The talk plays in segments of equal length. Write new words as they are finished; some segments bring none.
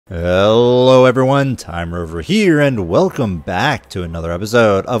Hello everyone, Timer over here, and welcome back to another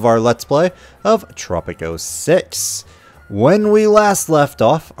episode of our Let's Play of Tropico 6. When we last left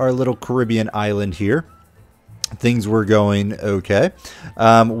off our little Caribbean island here, things were going okay.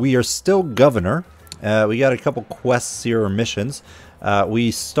 We are still governor. We got a couple quests here or missions.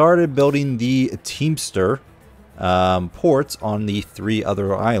 We started building the Teamster ports on the 3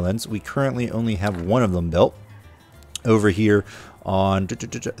 other islands. We currently only have one of them built over here on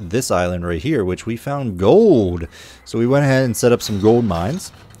this island right here, which we found gold. So we went ahead and set up some gold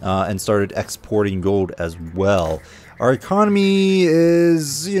mines and started exporting gold as well. Our economy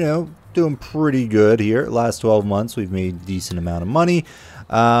is, doing pretty good here. Last 12 months we've made a decent amount of money.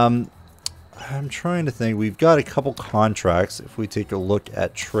 I'm trying to think. We've got a couple contracts. If we take a look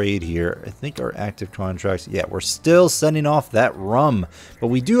at trade here, I think our active contracts, yeah, we're still sending off that rum, but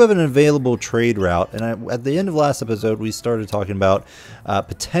we do have an available trade route. And at the end of last episode, we started talking about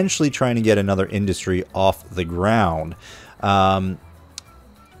potentially trying to get another industry off the ground. Well,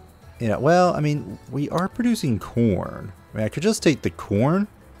 I mean, we are producing corn. I mean, I could just take the corn.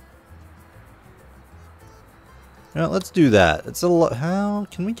 Let's do that. It's a lot. How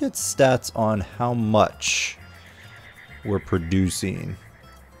can we get stats on how much we're producing?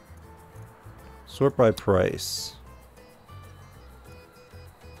 Sort by price.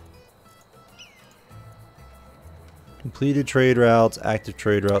 Completed trade routes, active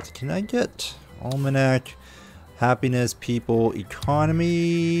trade routes. Can I get almanac, happiness, people,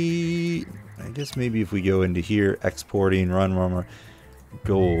 economy? I guess maybe if we go into here, exporting, run,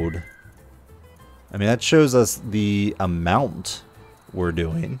 gold. I mean, that shows us the amount we're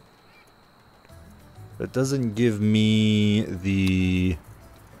doing. But it doesn't give me the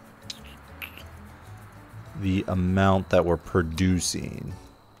amount that we're producing.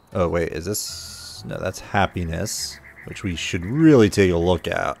 Oh, wait, is this? No, that's happiness, which we should really take a look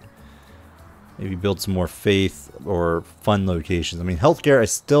at. Maybe build some more faith or fun locations. I mean, healthcare, I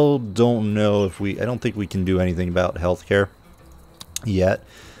still don't know if I don't think we can do anything about healthcare yet.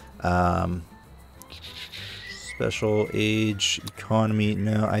 Special age, economy,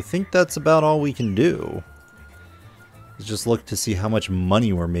 no, I think that's about all we can do. Let's just look to see how much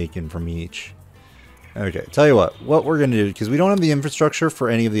money we're making from each. Okay, tell you what we're going to do, because we don't have the infrastructure for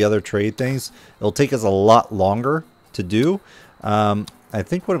any of the other trade things, it'll take us a lot longer to do. I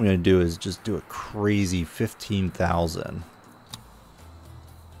think what I'm going to do is just do a crazy 15,000.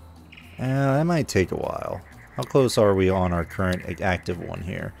 That might take a while. How close are we on our current active one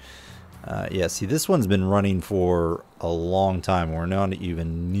here? Yeah, see, this one's been running for a long time. We're not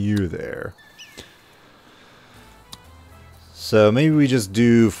even near there. So maybe we just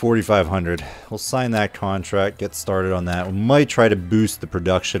do 4,500. We'll sign that contract, get started on that. We might try to boost the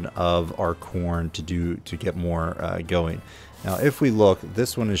production of our corn to get more going. Now, if we look,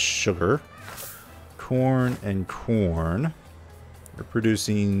 this one is sugar, corn, and corn. We're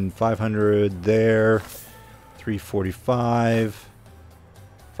producing 500 there, 345.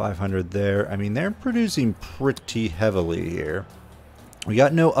 500 there. I mean, they're producing pretty heavily here. We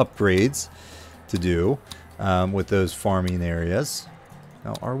got no upgrades to do with those farming areas.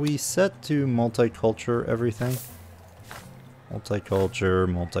 Now, are we set to multiculture everything?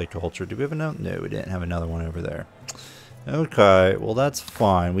 Multiculture. Do we have another? No, we didn't have another one over there. Okay, well, that's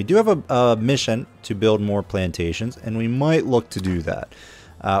fine. We do have a mission to build more plantations, and we might look to do that.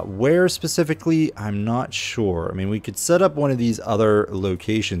 Where specifically, I'm not sure. I mean, we could set up one of these other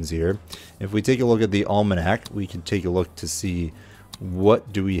locations here. If we take a look at the almanac, we can take a look to see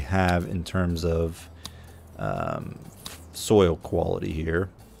what do we have in terms of soil quality here.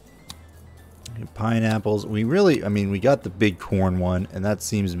 Pineapples. We got the big corn one, and that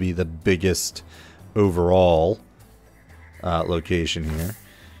seems to be the biggest overall location here.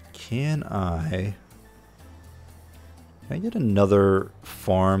 Can I get another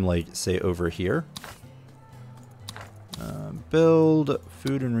farm, like, say, over here? Build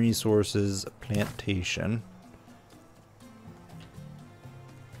food and resources plantation.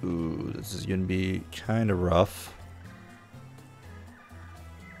 Ooh, this is going to be kind of rough.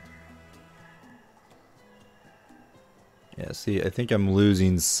 Yeah, see, I think I'm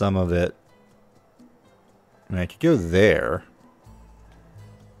losing some of it. I mean, I could go there.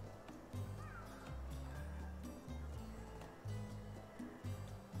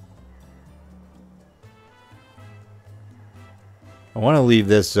 I want to leave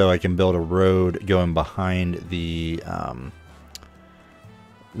this so I can build a road going behind the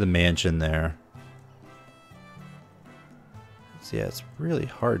mansion there. So yeah, it's really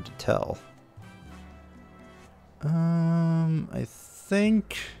hard to tell. I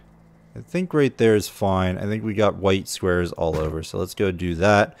think I think right there is fine. I think we got white squares all over, so let's go do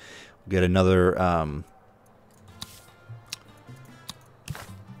that. We'll get another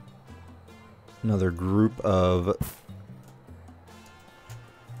another group of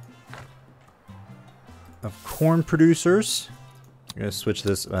corn producers. I'm gonna switch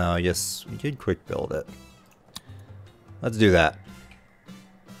this. Yes, we could quick build it. Let's do that.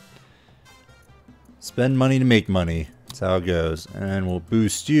 Spend money to make money. That's how it goes. And we'll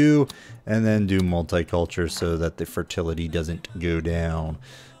boost you and then do multiculture so that the fertility doesn't go down.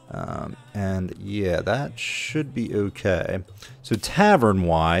 And yeah, that should be okay. So tavern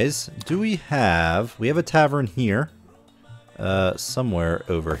wise, we have a tavern here. Somewhere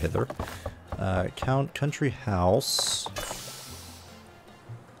over hither. Country house.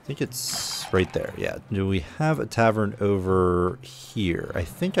 I think it's right there. Yeah. Do we have a tavern over here? I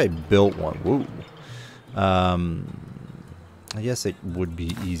think I built one. Whoa. I guess it would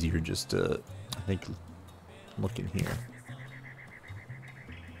be easier just to, I think, look in here.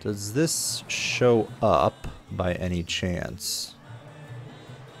 Does this show up by any chance?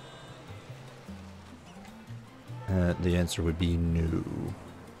 The answer would be no.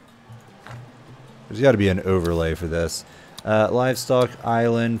 There's got to be an overlay for this. Livestock,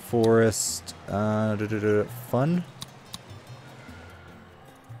 island, forest, fun.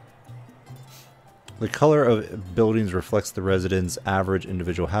 The color of buildings reflects the residents' average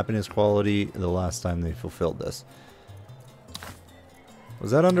individual happiness quality the last time they fulfilled this. Was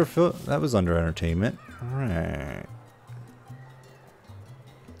that under... That was under entertainment. Alright.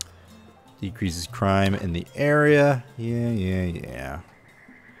 Decreases crime in the area. Yeah.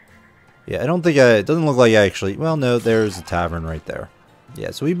 Yeah, I don't think it doesn't look like I actually... Well, no, there's a tavern right there.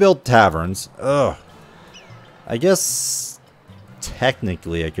 Yeah, so we built taverns. Ugh. I guess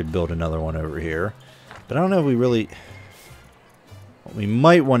technically I could build another one over here. But I don't know if we really... What we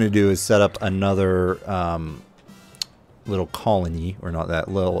might want to do is set up another little colony, or not that,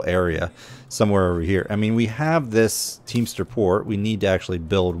 little area somewhere over here. I mean, we have this Teamster port. We need to actually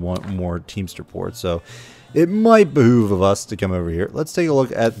build one more Teamster port. So it might behoove of us to come over here. Let's take a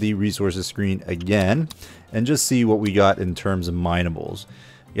look at the resources screen again and just see what we got in terms of minables.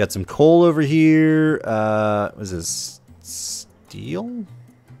 We got some coal over here. What is this? Steel?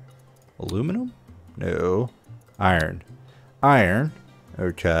 Aluminum? No. Iron. Iron.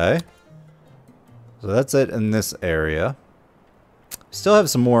 Okay. So that's it in this area. Still have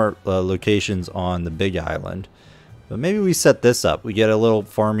some more locations on the big island. But maybe we set this up. We get a little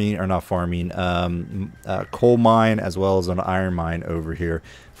farming, or not farming, coal mine as well as an iron mine over here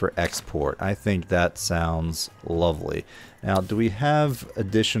for export. I think that sounds lovely. Now, do we have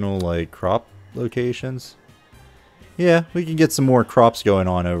additional, like, crop locations? Yeah, we can get some more crops going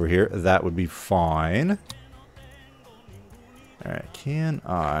on over here. That would be fine. Alright, can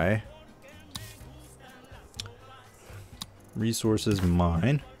I... Resources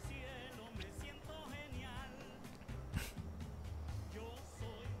mine.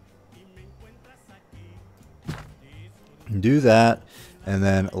 Do that, and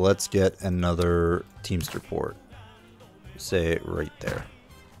then let's get another Teamster port. Say it right there.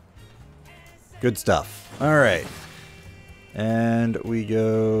 Good stuff. Alright. And we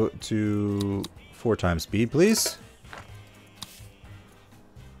go to 4 times speed, please.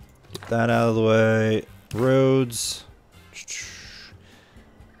 Get that out of the way. Roads.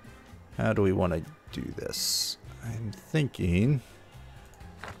 How do we want to do this? I'm thinking...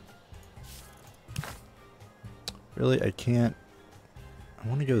 Really, I can't... I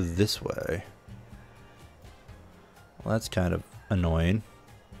want to go this way. Well, that's kind of annoying.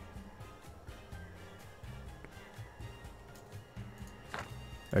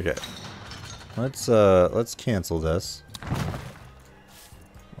 Okay. Let's cancel this.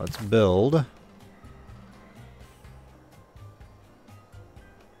 Let's build.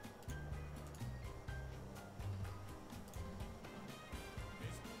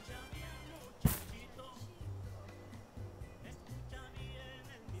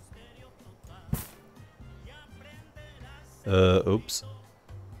 Oops.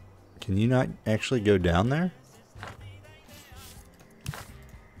 Can you not actually go down there?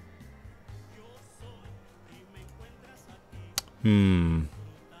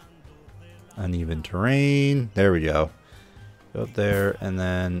 Uneven terrain. There we go. Go up there and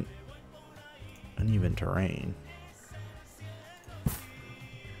then uneven terrain.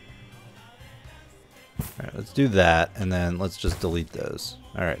 Alright, let's do that and then let's just delete those.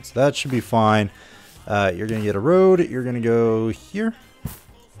 Alright, so that should be fine. You're going to get a road. You're going to go here.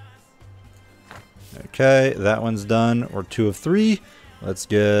 Okay, that one's done. Or 2 of 3. Let's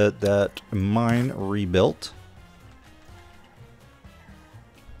get that mine rebuilt.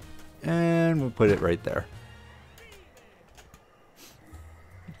 And we'll put it right there.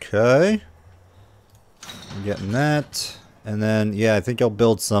 Okay. I'm getting that. And then, yeah, I think I'll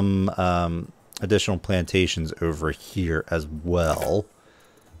build some additional plantations over here as well.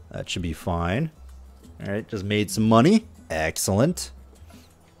 That should be fine. Alright, just made some money. Excellent.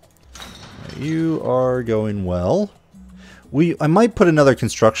 You are going well. I might put another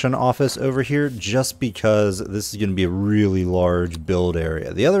construction office over here just because this is going to be a really large build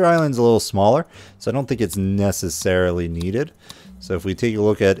area. The other island's a little smaller, so I don't think it's necessarily needed. So if we take a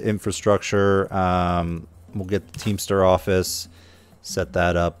look at infrastructure, we'll get the Teamster office, set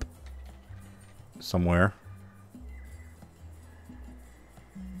that up somewhere.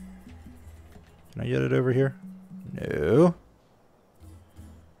 Can I get it over here? No.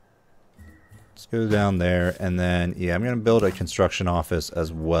 Let's go down there, and then, yeah, I'm going to build a construction office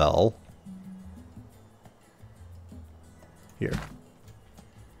as well. Here.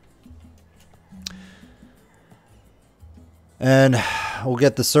 And we'll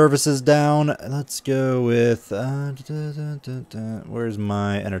get the services down. Let's go with, where's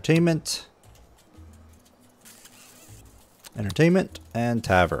my entertainment? Entertainment and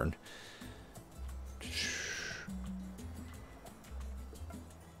tavern.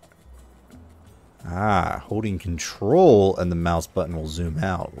 Ah, holding control and the mouse button will zoom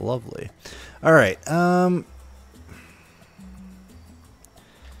out. Lovely. All right. Do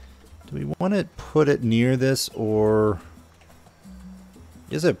we want to put it near this, or I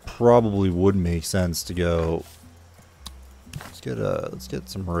guess it probably would make sense to go. Let's get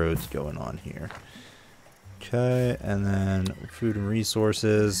some roads going on here. Okay, and then food and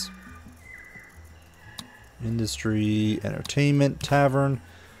resources, industry, entertainment, tavern.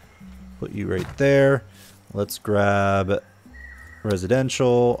 Put you right there. Let's grab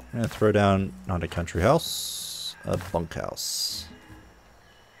residential. I'm going to throw down not a country house, a bunkhouse.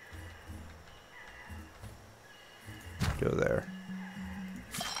 Go there.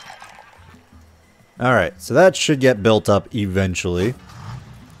 Alright, so that should get built up eventually.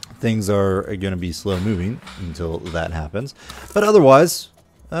 Things are going to be slow moving until that happens. But otherwise,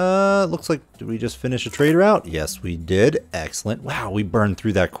 looks like, did we just finish a trade route? Yes, we did. Excellent. Wow, we burned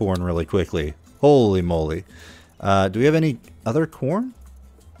through that corn really quickly. Holy moly. Do we have any other corn?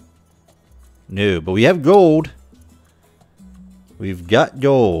 No, but we have gold. We've got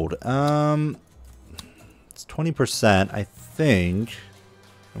gold. It's 20%, I think.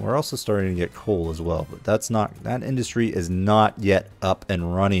 And we're also starting to get coal as well, but that industry is not yet up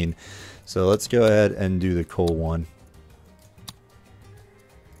and running. So let's go ahead and do the coal one.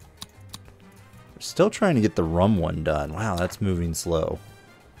 We're still trying to get the rum one done. Wow, that's moving slow.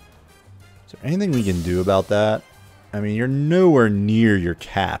 Is there anything we can do about that? I mean, you're nowhere near your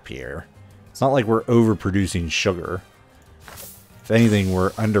cap here. It's not like we're overproducing sugar. If anything, we're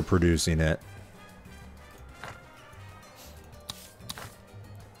underproducing it.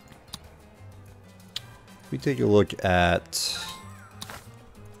 We take a look at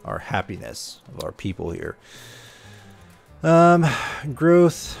our happiness of our people here.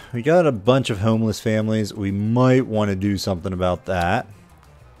 Growth. We got a bunch of homeless families. We might want to do something about that.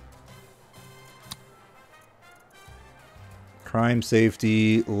 Crime,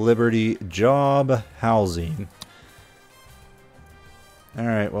 safety, liberty, job, housing.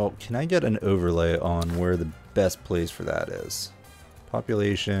 Alright, well, can I get an overlay on where the best place for that is?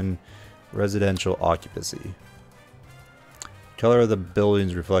 Population, residential occupancy. Color of the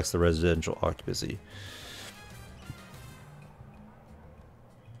buildings reflects the residential occupancy.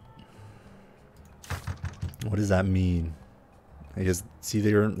 What does that mean? I guess, see,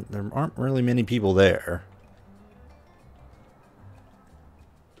 there aren't really many people there.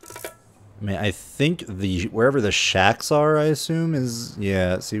 I mean, I think wherever the shacks are, I assume, is,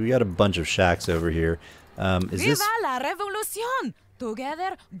 yeah, see, we got a bunch of shacks over here. Is this... Viva la revolution!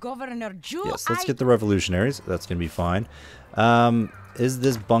 Together, Governor Jew. Yes, let's get the revolutionaries. That's going to be fine. Is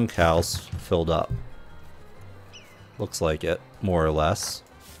this bunkhouse filled up? Looks like it, more or less.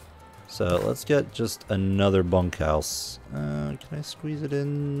 So let's get just another bunkhouse. Can I squeeze it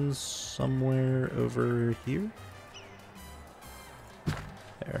in somewhere over here?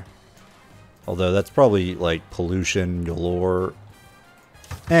 There. Although that's probably like pollution galore.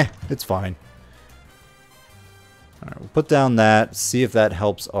 It's fine. Alright, we'll put down that, see if that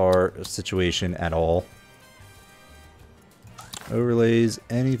helps our situation at all. Overlays,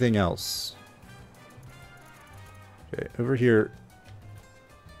 anything else? Okay, over here,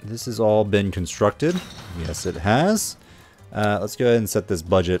 this has all been constructed. Yes, it has. Let's go ahead and set this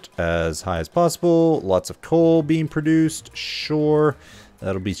budget as high as possible. Lots of coal being produced, sure.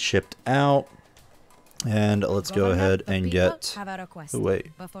 That'll be shipped out. And let's go ahead and get... Have a request. Oh, wait.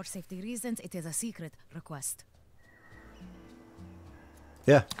 But for safety reasons, it is a secret request.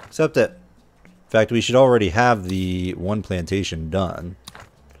 Yeah, accept it. In fact, we should already have the one plantation done.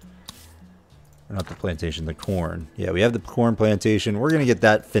 Not the plantation, the corn. Yeah, we have the corn plantation. We're going to get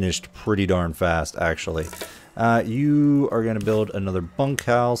that finished pretty darn fast, actually. You are going to build another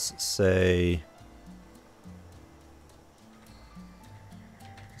bunkhouse, say...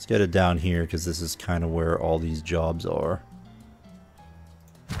 Let's get it down here, because this is kind of where all these jobs are.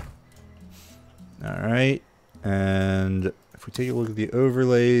 Alright, and if we take a look at the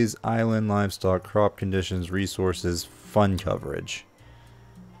overlays, island, livestock, crop conditions, resources, fun coverage.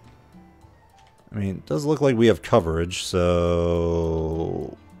 I mean, it does look like we have coverage,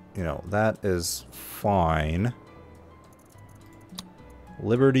 so, you know, that is fine.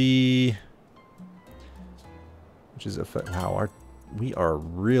 Liberty, which is wow, we are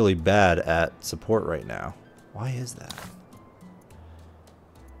really bad at support right now. Why is that?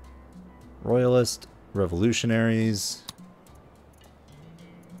 Royalist, revolutionaries.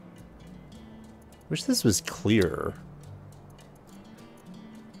 Wish this was clearer.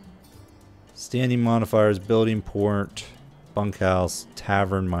 Standing modifiers, building port, bunkhouse,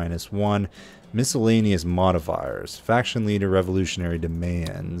 tavern -1. Miscellaneous modifiers. Faction leader, revolutionary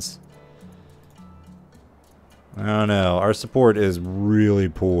demands. I don't know. Our support is really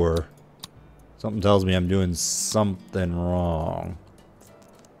poor. Something tells me I'm doing something wrong.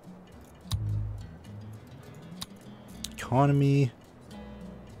 Economy.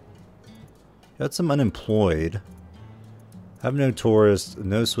 Got some unemployed. Have no tourists,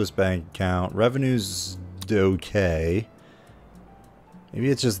 no Swiss bank account. Revenue's okay. Maybe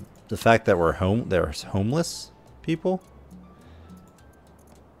it's just the fact that there's homeless people.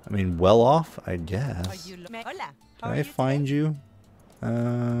 I mean, well off, I guess. Can I find you?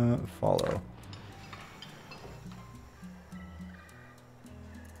 Follow.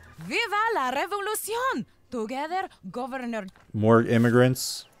 Viva la revolución! Together, Governor... More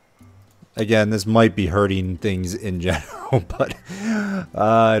immigrants. Again, this might be hurting things in general, but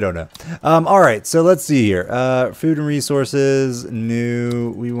I don't know. Alright, so let's see here. Food and resources,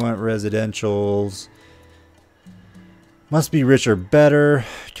 new. We want residentials. Must be rich or better.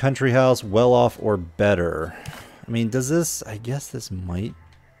 Country house, well off or better. I mean, does this... I guess this might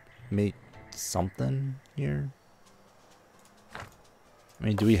make something here. I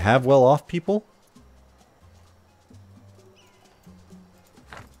mean, do we have well off people?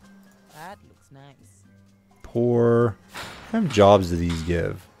 That looks nice. Poor. What kind of jobs do these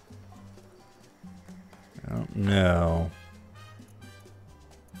give? I don't know.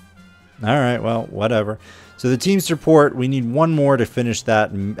 Alright, well, whatever. So the team's report, we need one more to finish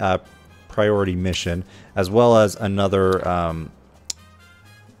that priority mission, as well as another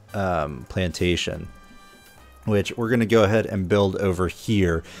plantation, which we're going to go ahead and build over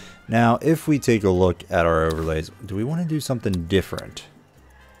here. Now, if we take a look at our overlays, do we want to do something different?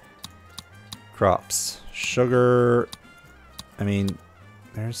 Crops. Sugar. I mean,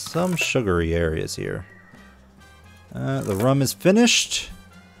 there's some sugary areas here. The rum is finished.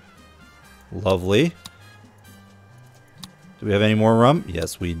 Lovely. Do we have any more rum?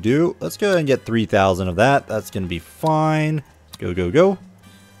 Yes, we do. Let's go ahead and get 3,000 of that. That's going to be fine. Go, go, go.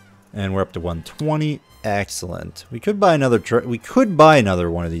 And we're up to 120. Excellent. We could buy another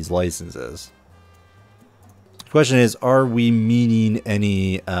one of these licenses. The question is, are we meeting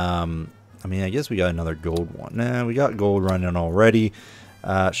any I mean, I guess we got another gold one. Nah, we got gold running already.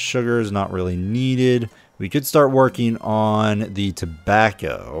 Sugar is not really needed. We could start working on the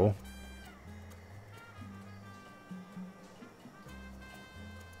tobacco.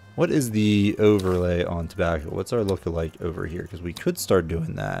 What is the overlay on tobacco? What's our lookalike over here? Because we could start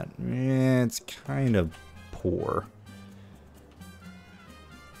doing that. Yeah, it's kind of poor.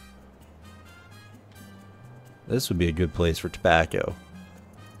 This would be a good place for tobacco.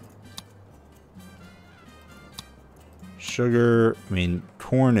 Sugar, I mean,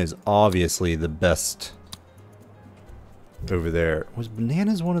 corn is obviously the best over there. Was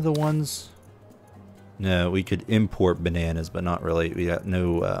bananas one of the ones? No, we could import bananas, but not really. We got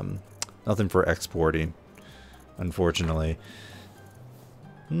no, nothing for exporting, unfortunately.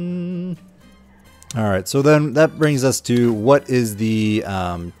 Alright, so then that brings us to what is the,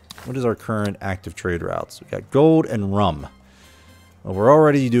 what is our current active trade routes? We got gold and rum. Well, we're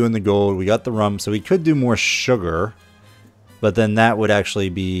already doing the gold. We got the rum, so we could do more sugar. But then that would actually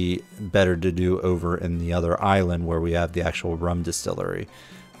be better to do over in the other island where we have the actual rum distillery.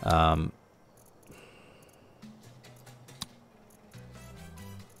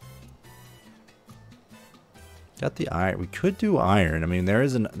 Got the iron. We could do iron. I mean,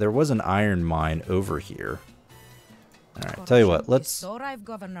 there was an iron mine over here. All right, tell you what. Let's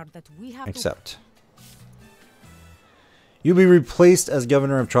accept. You'll be replaced as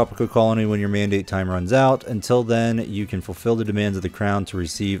governor of Tropico Colony when your mandate time runs out. Until then, you can fulfill the demands of the crown to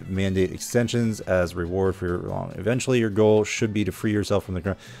receive mandate extensions as reward for your long. Eventually, your goal should be to free yourself from the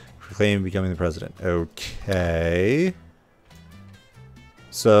crown, proclaim becoming the president. Okay.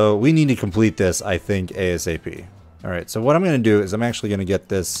 So we need to complete this, I think, ASAP. All right. So what I'm going to do is I'm actually going to get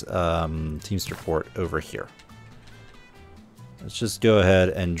this Teamster port over here. Let's just go ahead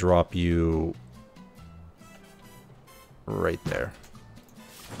and drop you right there.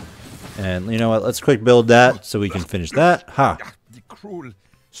 And you know what? Let's quick build that so we can finish that. Ha! The cruel,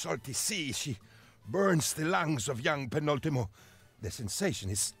 salty sea, she burns the lungs of young Penultimo. The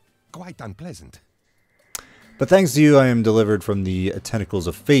sensation is quite unpleasant. But thanks to you, I am delivered from the tentacles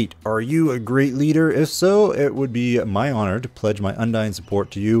of fate. Are you a great leader? If so, it would be my honor to pledge my undying support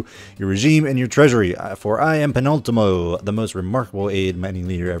to you, your regime, and your treasury. For I am Penultimo, the most remarkable aide any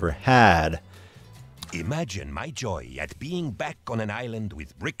leader ever had. Imagine my joy at being back on an island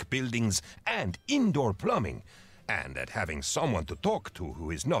with brick buildings and indoor plumbing, and at having someone to talk to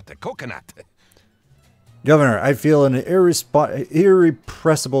who is not a coconut. Governor, I feel an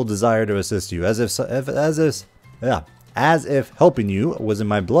irrepressible desire to assist you, as if helping you was in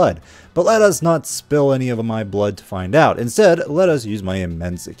my blood. But let us not spill any of my blood to find out. Instead, let us use my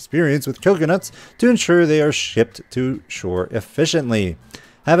immense experience with coconuts to ensure they are shipped to shore efficiently.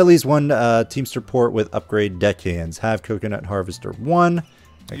 Have at least one Teamster port with upgrade deckhands. Have Coconut Harvester 1.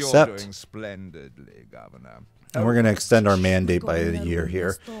 Accept. You're doing splendidly, Governor. And we're going to extend our mandate by a year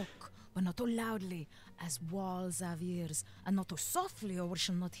here. But not too loudly, as walls have ears, and not too softly, or we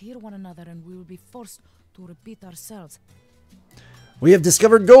shall not hear one another, and we will be forced to repeat ourselves. We have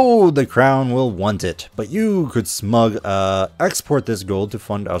discovered gold. The crown will want it, but you could export this gold to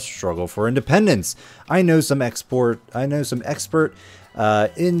fund our struggle for independence. I know some expert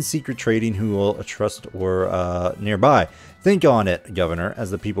in secret trading who will trust or nearby. Think on it, Governor, as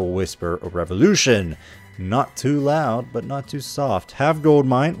the people whisper a revolution. Not too loud, but not too soft. Have gold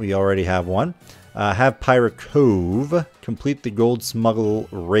mine. We already have one. Have Pirate Cove. Complete the gold smuggle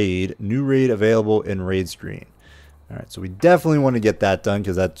raid. New raid available in raid screen. Alright, so we definitely want to get that done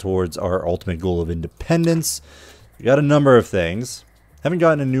because that's towards our ultimate goal of independence. We got a number of things. Haven't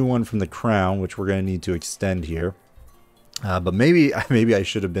gotten a new one from the crown, which we're going to need to extend here. But maybe I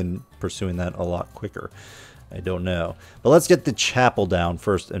should have been pursuing that a lot quicker. I don't know. But let's get the chapel down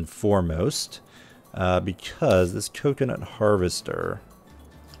first and foremost. Because this coconut harvester,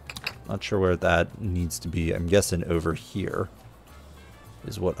 not sure where that needs to be. I'm guessing over here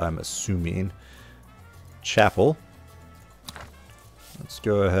is what I'm assuming. Chapel. Let's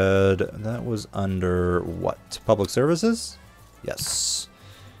go ahead. That was under what? Public services? Yes.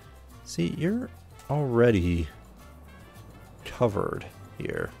 See, you're already covered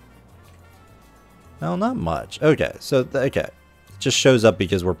here. Well, not much. Okay, so okay, it just shows up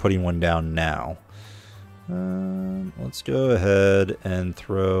because we're putting one down now. Let's go ahead and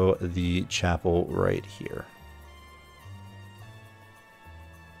throw the chapel right here.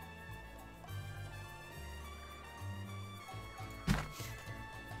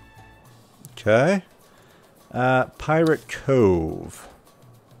 Okay. Pirate Cove.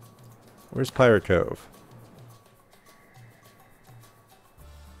 Where's Pirate Cove?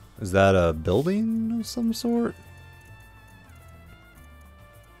 Is that a building of some sort?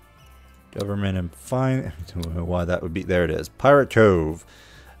 Government and fine. I don't know why that would be. There it is. Pirate Cove.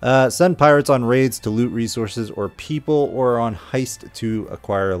 Send pirates on raids to loot resources or people, or on heist to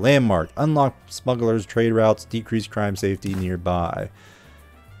acquire a landmark. Unlock smugglers' trade routes. Decrease crime safety nearby.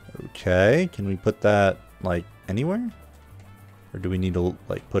 Okay. Can we put that, like, anywhere? Or do we need to,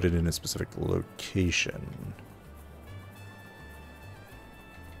 like, put it in a specific location?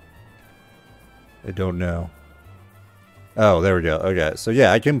 I don't know. Oh, there we go. Okay. So,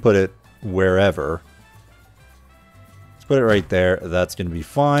 yeah, I can put it wherever. Let's put it right there. That's going to be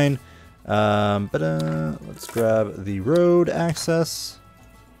fine. Let's grab the road access.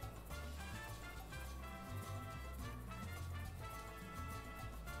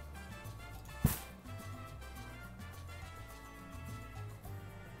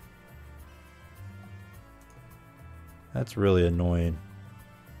 That's really annoying.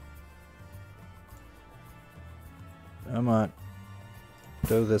 Come on.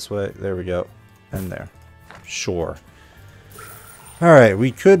 Go this way. There we go. And there. Sure. Alright,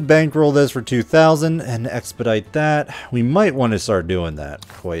 we could bankroll this for 2,000 and expedite that. We might want to start doing that,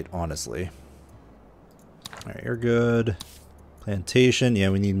 quite honestly. Alright, you're good. Plantation. Yeah,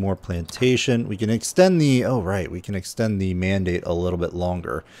 we need more plantation. We can extend the... Oh, right. We can extend the mandate a little bit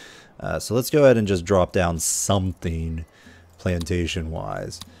longer. So let's go ahead and just drop down something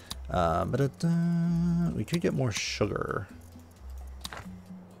plantation-wise. We could get more sugar.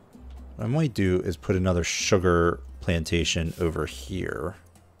 What I might do is put another sugar plantation over here.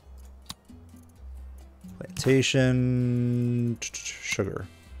 Plantation, sugar.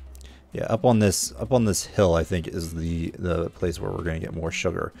 Yeah, up on this hill, I think is the place where we're going to get more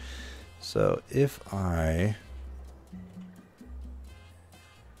sugar. So if I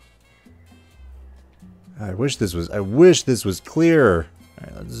wish this was clear. All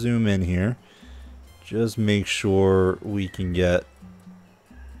right, let's zoom in here. Just make sure we can get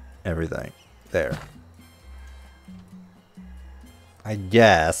everything there. I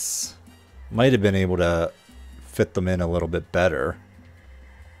guess might have been able to fit them in a little bit better.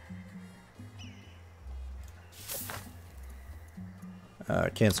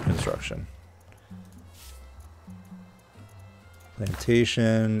 Cancel construction.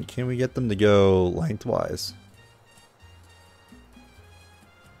 Plantation. Can we get them to go lengthwise?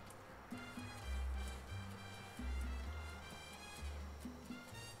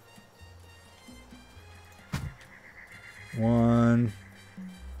 One.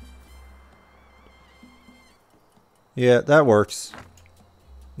 Yeah, that works.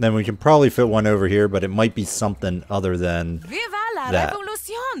 Then we can probably fit one over here, but it might be something other than that.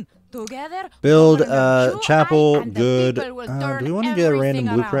 Build chapel, good. Do we want to get a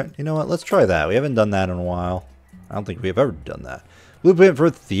random blueprint? You know what? Let's try that. We haven't done that in a while. I don't think we've ever done that. Blueprint for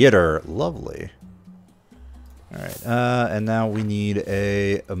theater. Lovely. Alright, and now we need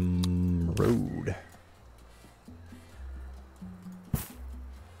a road.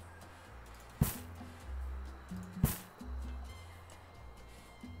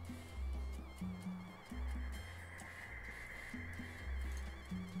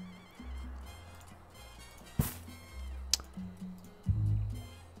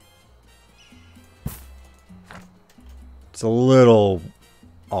 It's a little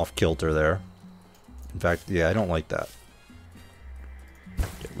off kilter there. In fact, yeah, I don't like that.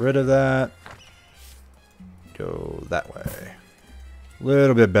 Get rid of that. Go that way. A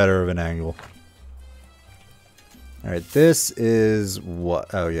little bit better of an angle. Alright, this is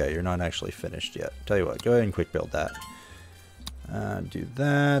what... Oh, yeah, you're not actually finished yet. Tell you what, go ahead and quick build that. Do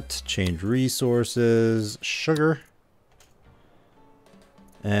that. Change resources. Sugar.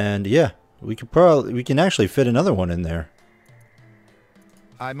 And, yeah, we can actually fit another one in there.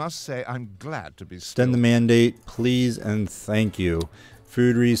 I must say I'm glad to be Extend the mandate, please and thank you.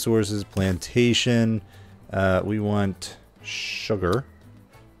 Food resources, plantation. We want sugar.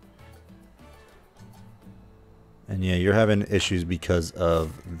 And yeah, you're having issues because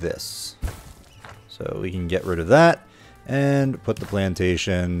of this. So we can get rid of that and put the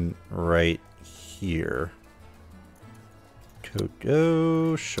plantation right here.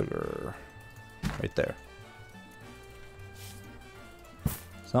 Cocoa, sugar. Right there.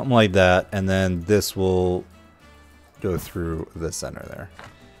 Something like that, and then this will go through the center there.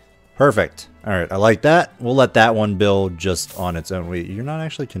 Perfect. Alright, I like that. We'll let that one build just on its own. Wait, you're not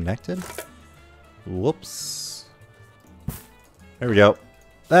actually connected? Whoops. There we go.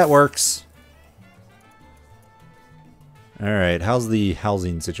 That works. Alright, how's the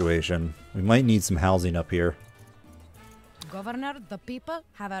housing situation? We might need some housing up here. Governor, the people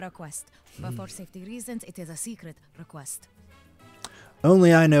have a request. But for safety reasons, it is a secret request.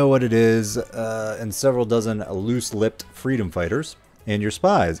 Only I know what it is, and several dozen loose-lipped freedom fighters, and your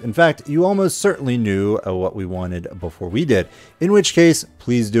spies. In fact, you almost certainly knew what we wanted before we did. In which case,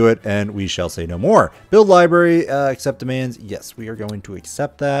 please do it, and we shall say no more. Build library, accept demands. Yes, we are going to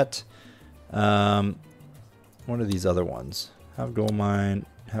accept that. What are these other ones? Have gold mine,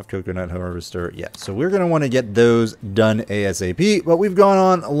 have coconut harvester. Yeah, so we're going to want to get those done ASAP, but we've gone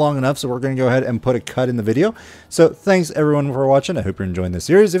on long enough, so we're going to go ahead and put a cut in the video. So thanks everyone for watching. I hope you're enjoying this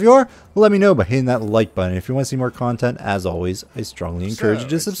series. If you are, let me know by hitting that like button. If you want to see more content, as always, I strongly encourage you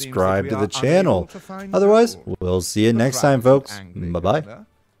to subscribe to the channel. Otherwise, we'll see you next time, folks. Bye-bye.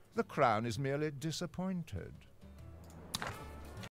 The crown is merely disappointed.